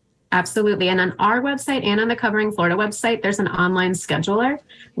 Absolutely. And on our website and on the Covering Florida website, there's an online scheduler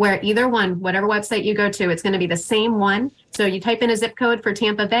where either one, whatever website you go to, it's going to be the same one. So you type in a zip code for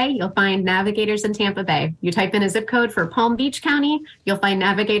Tampa Bay, you'll find navigators in Tampa Bay. You type in a zip code for Palm Beach County, you'll find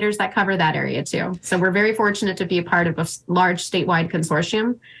navigators that cover that area too. So we're very fortunate to be a part of a large statewide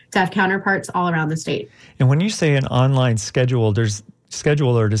consortium to have counterparts all around the state. And when you say an online scheduler, does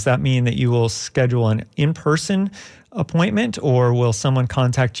that mean that you will schedule an in-person appointment, or will someone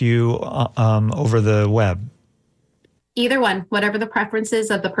contact you over the web? Either one, whatever the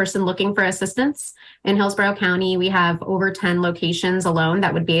preferences of the person looking for assistance. In Hillsborough County, we have over 10 locations alone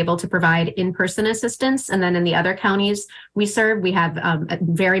that would be able to provide in-person assistance. And then in the other counties we serve, we have a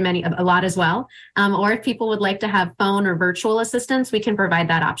lot as well. Or if people would like to have phone or virtual assistance, we can provide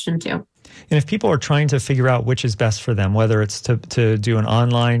that option too. And if people are trying to figure out which is best for them, whether it's to do an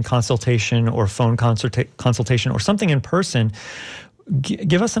online consultation or phone consultation or something in person,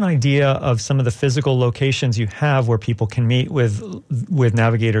 give us an idea of some of the physical locations you have where people can meet with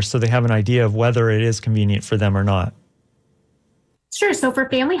navigators so they have an idea of whether it is convenient for them or not. Sure. So for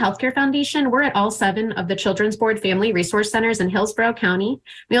Family Healthcare Foundation, we're at all 7 of the Children's Board Family Resource Centers in Hillsborough County.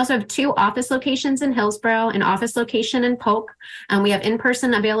 We also have 2 office locations in Hillsborough, an office location in Polk. We have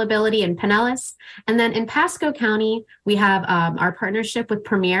in-person availability in Pinellas. And then in Pasco County, we have our partnership with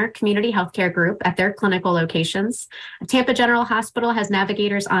Premier Community Healthcare Group at their clinical locations. Tampa General Hospital has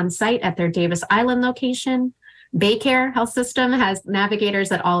navigators on site at their Davis Island location. Baycare Health System has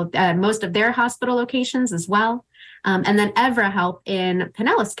navigators at most of their hospital locations as well. And then Evra Health in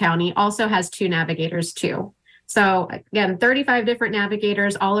Pinellas County also has 2 navigators too. So again, 35 different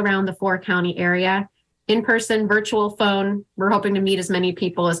navigators all around the 4-county area, in person, virtual, phone. We're hoping to meet as many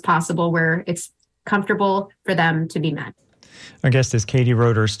people as possible where it's comfortable for them to be met. Our guest is Katie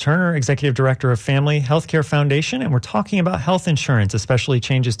Roders-Turner, Executive Director of Family Healthcare Foundation, and we're talking about health insurance, especially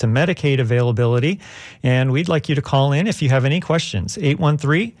changes to Medicaid availability. And we'd like you to call in if you have any questions,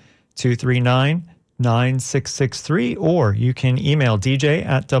 813-239-9663, or you can email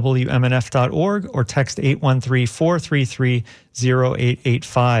dj@wmnf.org or text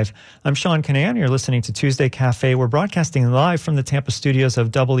 813-433-0885. I'm Sean Canan. You're listening to Tuesday Cafe. We're broadcasting live from the Tampa studios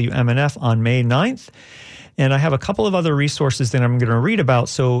of WMNF on May 9th. And I have a couple of other resources that I'm going to read about.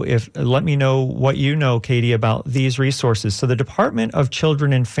 So let me know what you know, Katie, about these resources. So the Department of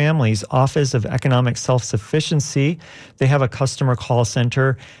Children and Families Office of Economic Self-Sufficiency, they have a customer call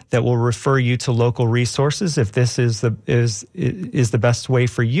center that will refer you to local resources if this is the best way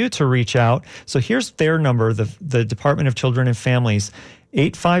for you to reach out. So here's their number, the Department of Children and Families,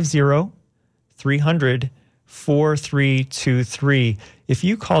 850-300-4323. If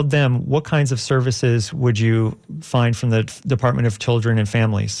you called them, what kinds of services would you find from the Department of Children and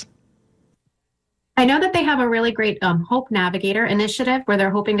Families? I know that they have a really great Hope Navigator initiative where they're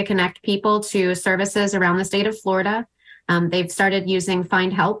hoping to connect people to services around the state of Florida. They've started using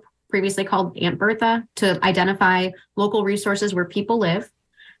Find Help, previously called Aunt Bertha, to identify local resources where people live.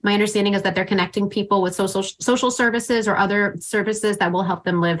 My understanding is that they're connecting people with social services or other services that will help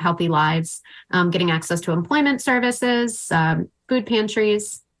them live healthy lives, getting access to employment services, food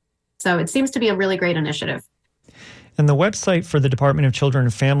pantries. So it seems to be a really great initiative. And the website for the Department of Children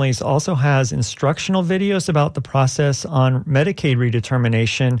and Families also has instructional videos about the process on Medicaid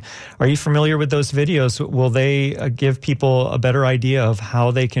redetermination. Are you familiar with those videos? Will they give people a better idea of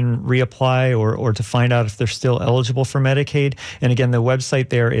how they can reapply or to find out if they're still eligible for Medicaid? And again, the website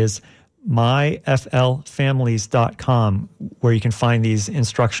there is myflfamilies.com, where you can find these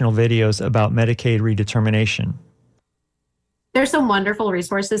instructional videos about Medicaid redetermination. There's some wonderful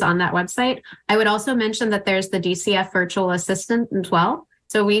resources on that website. I would also mention that there's the DCF virtual assistant as well.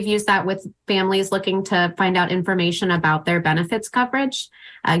 So we've used that with families looking to find out information about their benefits coverage.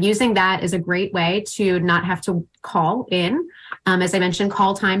 Using that is a great way to not have to call in. As I mentioned,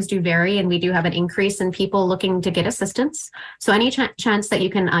 call times do vary, and we do have an increase in people looking to get assistance. So any chance that you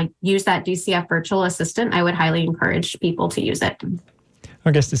can use that DCF virtual assistant, I would highly encourage people to use it.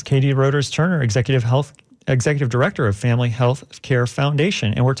 Our guest is Katie Roders-Turner, Executive Director of Family Health Care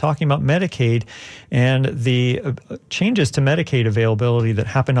Foundation, and we're talking about Medicaid and the changes to Medicaid availability that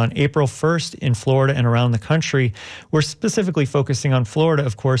happened on April 1st in Florida and around the country. We're specifically focusing on Florida,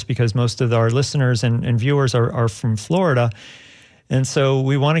 of course, because most of our listeners and viewers are from Florida. And so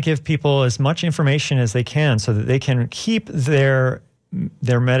we want to give people as much information as they can so that they can keep their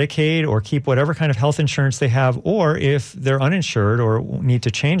Medicaid or keep whatever kind of health insurance they have, or if they're uninsured or need to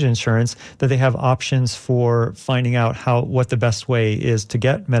change insurance, that they have options for finding out what the best way is to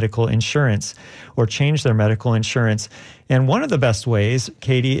get medical insurance or change their medical insurance. And one of the best ways,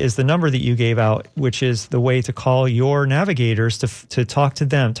 Katie, is the number that you gave out, which is the way to call your navigators to talk to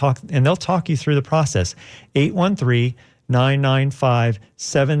them, and they'll talk you through the process.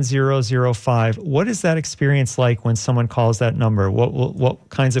 813-995-7005. What is that experience like when someone calls that number? What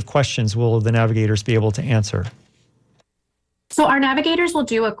kinds of questions will the navigators be able to answer? So our navigators will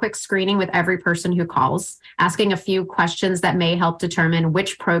do a quick screening with every person who calls, asking a few questions that may help determine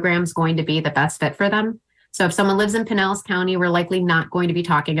which program is going to be the best fit for them. So if someone lives in Pinellas County, we're likely not going to be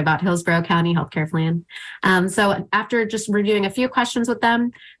talking about Hillsborough County Healthcare Plan. So after just reviewing a few questions with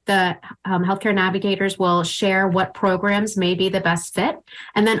them, the healthcare navigators will share what programs may be the best fit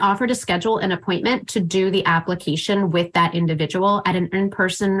and then offer to schedule an appointment to do the application with that individual at an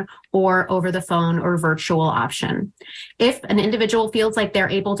in-person or over the phone or virtual option. If an individual feels like they're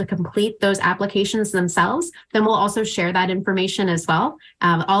able to complete those applications themselves, then we'll also share that information as well.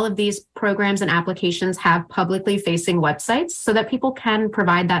 All of these programs and applications have publicly facing websites so that people can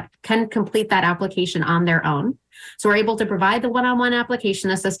complete that application on their own. So we're able to provide the one-on-one application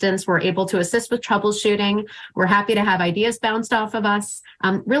assistance. We're able to assist with troubleshooting. We're happy to have ideas bounced off of us.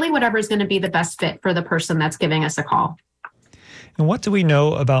 Really, whatever is going to be the best fit for the person that's giving us a call. And what do we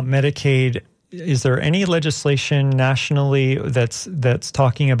know about Medicaid? Is there any legislation nationally that's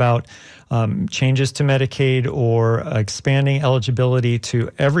talking about changes to Medicaid or expanding eligibility to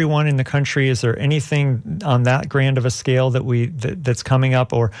everyone in the country? Is there anything on that grand of a scale that's coming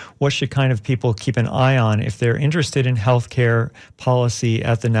up, or what should kind of people keep an eye on if they're interested in healthcare policy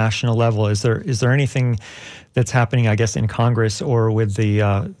at the national level? Is there anything that's happening, I guess, in Congress or with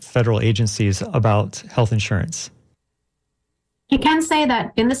the federal agencies about health insurance? You can say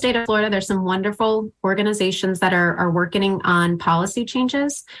that in the state of Florida, there's some wonderful organizations that are working on policy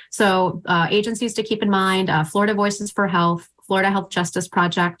changes. So agencies to keep in mind, Florida Voices for Health, Florida Health Justice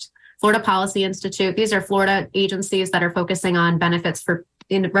Project, Florida Policy Institute. These are Florida agencies that are focusing on benefits for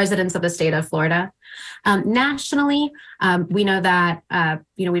residents of the state of Florida. Nationally, we know that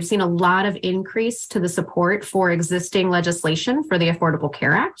we've seen a lot of increase to the support for existing legislation for the Affordable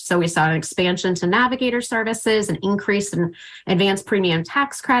Care Act. So we saw an expansion to navigator services, an increase in advanced premium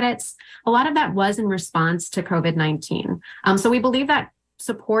tax credits. A lot of that was in response to COVID-19. So we believe that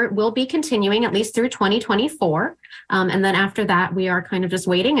support will be continuing at least through 2024. And then after that, we are kind of just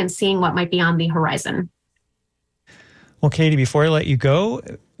waiting and seeing what might be on the horizon. Well, Katie, before I let you go,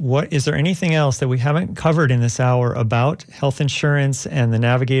 is there anything else that we haven't covered in this hour about health insurance and the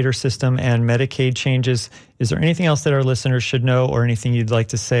navigator system and Medicaid changes? Is there anything else that our listeners should know or anything you'd like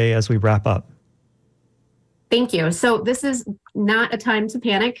to say as we wrap up? Thank you. So this is not a time to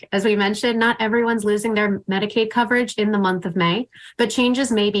panic. As we mentioned, not everyone's losing their Medicaid coverage in the month of May, but changes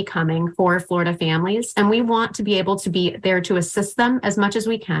may be coming for Florida families. And we want to be able to be there to assist them as much as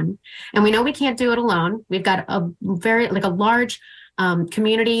we can. And we know we can't do it alone. We've got a large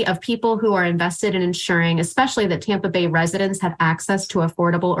community of people who are invested in ensuring, especially that Tampa Bay residents have access to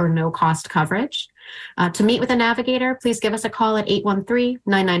affordable or no-cost coverage. To meet with a navigator, please give us a call at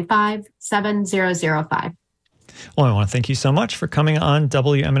 813-995-7005. Well, I want to thank you so much for coming on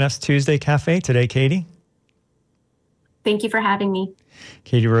WMNF's Tuesday Cafe today, Katie. Thank you for having me.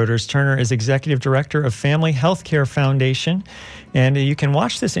 Katie Roders-Turner is Executive Director of Family Health Care Foundation, and you can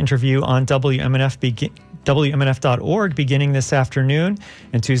watch this interview on WMNF WMNF.org beginning this afternoon.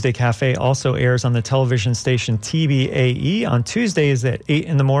 And Tuesday Cafe also airs on the television station TBAE on Tuesdays at 8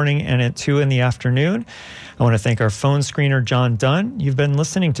 in the morning and at 2 in the afternoon. I want to thank our phone screener, John Dunn. You've been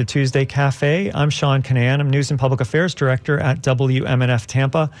listening to Tuesday Cafe. I'm Sean Canan. I'm News and Public Affairs Director at WMNF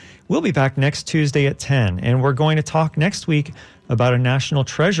Tampa. We'll be back next Tuesday at 10, and we're going to talk next week about a national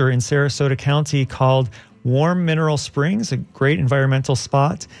treasure in Sarasota County called Warm Mineral Springs, a great environmental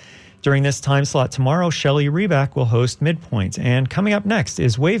spot. During this time slot tomorrow, Shelley Reback will host Midpoint. And coming up next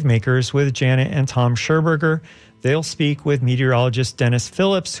is Wavemakers with Janet and Tom Scherberger. They'll speak with meteorologist Dennis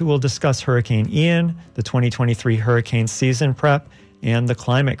Phillips, who will discuss Hurricane Ian, the 2023 hurricane season prep, and the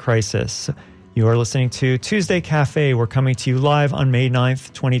climate crisis. You are listening to Tuesday Cafe. We're coming to you live on May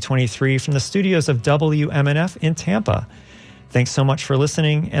 9th, 2023 from the studios of WMNF in Tampa. Thanks so much for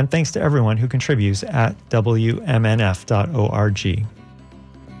listening, and thanks to everyone who contributes at WMNF.org.